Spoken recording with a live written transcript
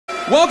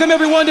Welcome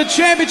everyone to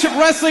Championship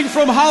Wrestling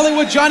from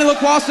Hollywood. Jonny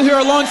Loquasto here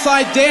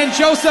alongside Dan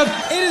Joseph.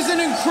 It is an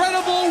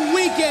incredible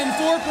weekend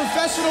for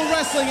professional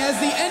wrestling as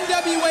the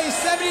NWA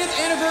 70th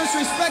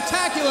Anniversary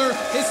Spectacular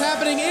is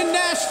happening in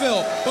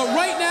Nashville. But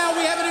right now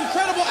we have an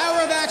incredible hour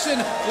of action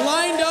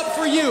lined up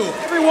for you.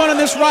 Everyone on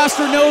this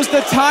roster knows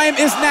the time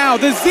is now.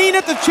 The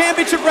zenith of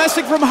Championship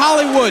Wrestling from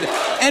Hollywood.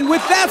 And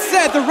with that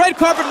said, the Red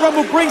Carpet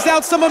Rumble brings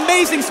out some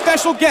amazing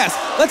special guests.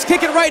 Let's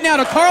kick it right now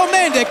to Carl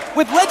Mandick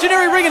with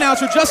legendary ring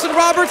announcer Justin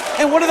Roberts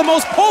and one of the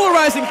most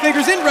polarizing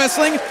figures in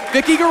wrestling,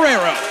 Vicky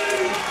Guerrero.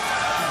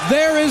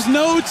 There is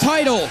no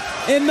title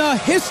in the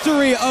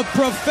history of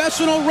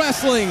professional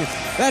wrestling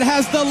that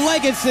has the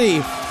legacy,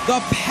 the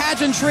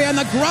pageantry, and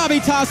the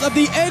gravitas of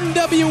the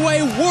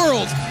NWA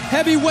World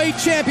Heavyweight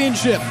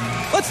Championship.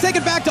 Let's take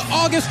it back to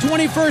August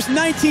 21st,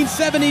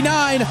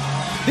 1979.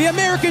 The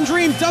American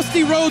Dream,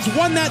 Dusty Rhodes,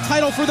 won that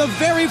title for the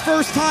very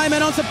first time,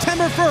 and on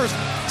September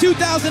 1st,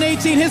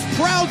 2018, his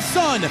proud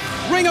son,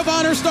 Ring of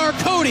Honor star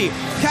Cody,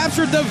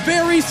 captured the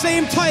very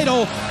same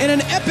title in an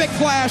epic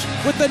clash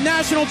with the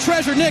national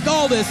treasure Nick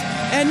Aldis,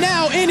 and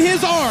now in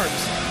his arms,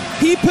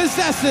 he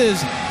possesses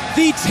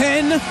the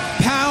 10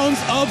 pounds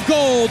of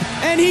gold,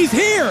 and he's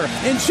here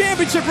in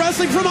Championship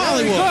Wrestling from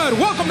Hollywood. Good.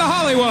 Welcome to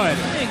Hollywood.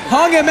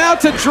 Hung him out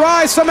to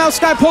dry, somehow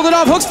Sky pulled it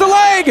off, hooks the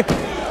leg!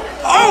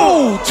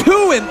 Oh,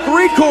 2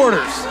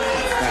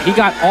 3/4. He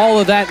got all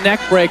of that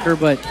neck breaker,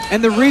 but...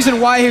 And the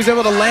reason why he was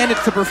able to land it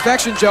to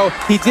perfection, Joe,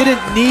 he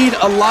didn't need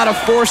a lot of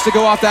force to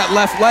go off that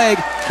left leg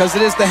because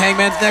it is the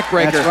Hangman's neck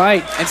breaker. That's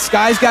right. And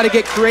Sky's got to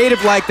get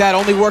creative like that,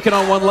 only working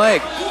on one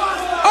leg.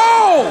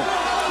 Oh!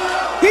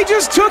 He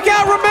just took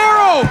out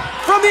Romero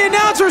from the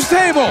announcer's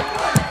table.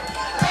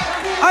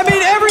 I mean,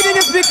 everything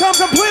has become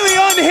completely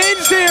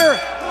unhinged here.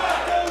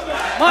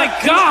 My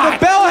God!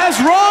 The bell has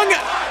rung.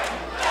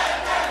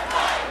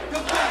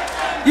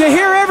 You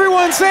hear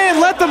everyone saying,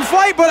 let them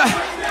fight, but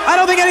I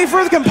don't think any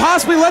further can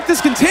possibly let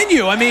this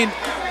continue. I mean,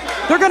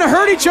 they're going to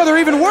hurt each other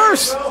even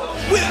worse.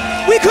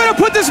 We could have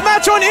put this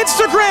match on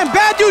Instagram.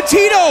 Bad Dude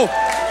Tito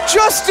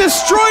just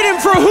destroyed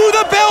him for Who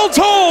the Bell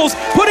Tolls,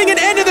 putting an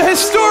end to the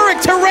historic,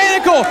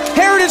 tyrannical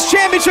Heritage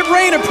Championship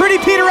reign of Pretty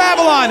Peter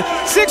Avalon.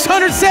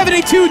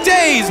 672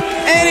 days,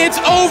 and it's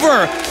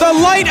over. The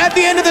light at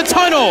the end of the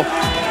tunnel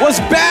was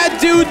Bad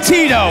Dude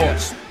Tito.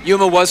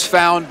 Yuma was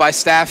found by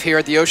staff here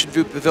at the Ocean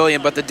View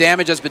Pavilion, but the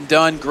damage has been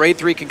done, grade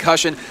 3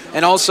 concussion,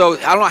 and also,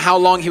 I don't know how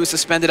long he was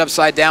suspended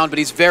upside down, but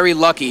he's very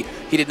lucky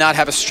he did not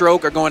have a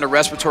stroke or go into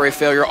respiratory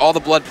failure, all the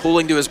blood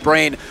pooling to his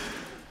brain.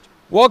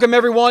 Welcome,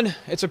 everyone.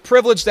 It's a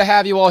privilege to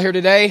have you all here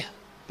today,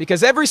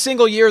 because every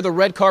single year, the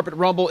Red Carpet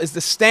Rumble is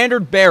the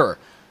standard bearer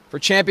for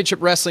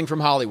Championship Wrestling from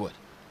Hollywood.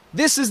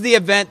 This is the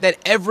event that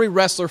every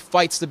wrestler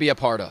fights to be a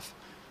part of.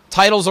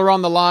 Titles are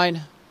on the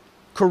line,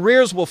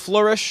 careers will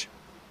flourish,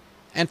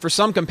 and for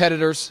some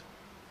competitors,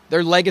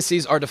 their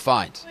legacies are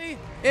defined.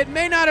 It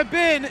may not have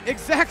been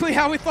exactly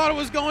how we thought it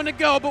was going to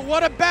go, but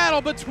what a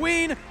battle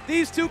between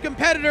these two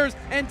competitors,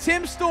 and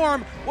Tim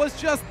Storm was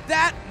just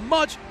that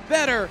much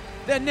better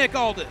than Nick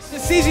Aldis. The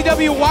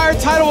CZW Wire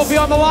title will be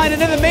on the line,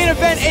 and in the main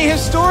event, a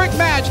historic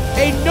match,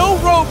 a no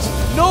ropes,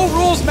 no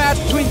rules match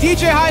between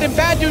DJ Hyde and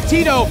Bad Dude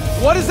Tito.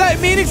 What does that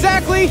mean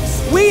exactly?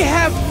 We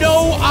have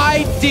no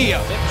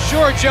idea.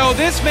 Sure, Joe,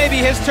 this may be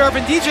his turf,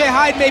 and DJ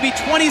Hyde may be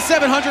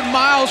 2,700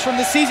 miles from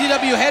the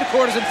CZW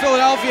headquarters in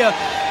Philadelphia,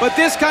 but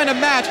this kind of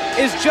match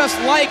is just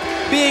like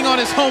being on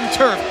his home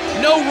turf.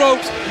 No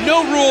ropes,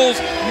 no rules,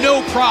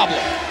 no problem.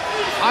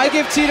 I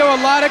give Tito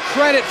a lot of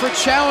credit for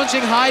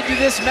challenging Hyde to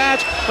this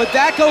match, but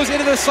that goes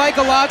into the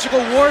psychological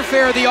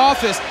warfare of the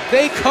office.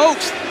 They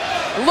coaxed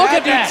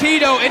Bad Dude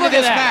Tito into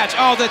this match.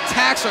 Oh, the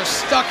tacks are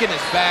stuck in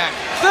his back.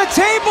 The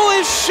table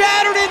is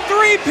shattered in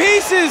 3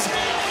 pieces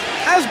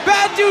as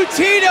Bad Dude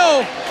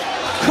Tito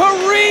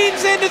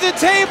careens into the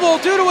table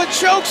due to a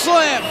choke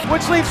slam,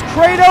 which leaves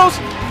Kratos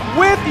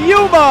with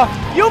Yuma.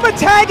 Yuma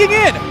tagging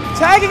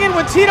in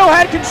when Tito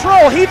had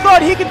control. He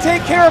thought he could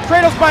take care of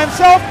Kratos by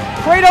himself.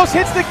 Kratos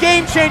hits the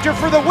game changer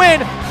for the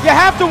win. You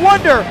have to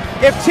wonder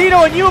if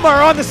Tito and Yuma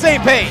are on the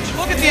same page.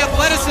 Look at the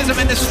athleticism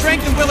and the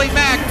strength of Willie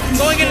Mack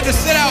going into the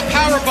sit-out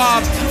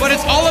powerbomb, but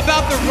it's all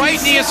about the right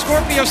knee of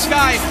Scorpio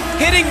Sky,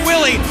 hitting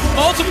Willie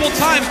multiple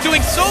times, doing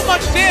so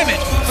much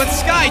damage, but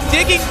Sky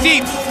digging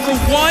deep for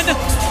one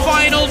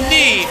final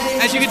knee.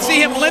 As you can see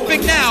him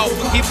limping now,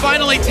 he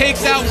finally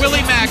takes out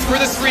Willie Mack for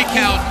the 3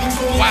 count.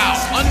 Wow,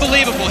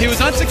 unbelievable. He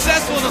was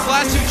unsuccessful in his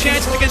last 2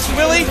 chances against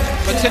Willie,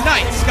 but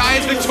tonight, Sky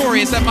is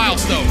victorious at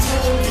Milestone.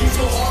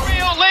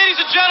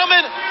 Ladies and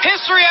gentlemen,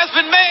 history has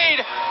been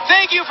made.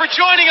 Thank you for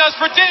joining us.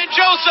 For Dan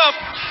Joseph,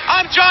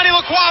 I'm Jonny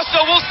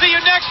Loquasto. We'll see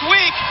you next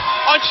week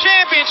on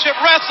Championship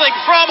Wrestling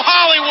from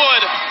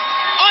Hollywood.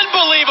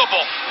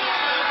 Unbelievable.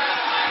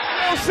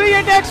 We'll see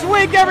you next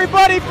week,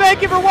 everybody.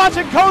 Thank you for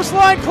watching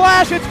Coastline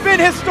Clash. It's been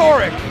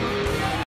historic.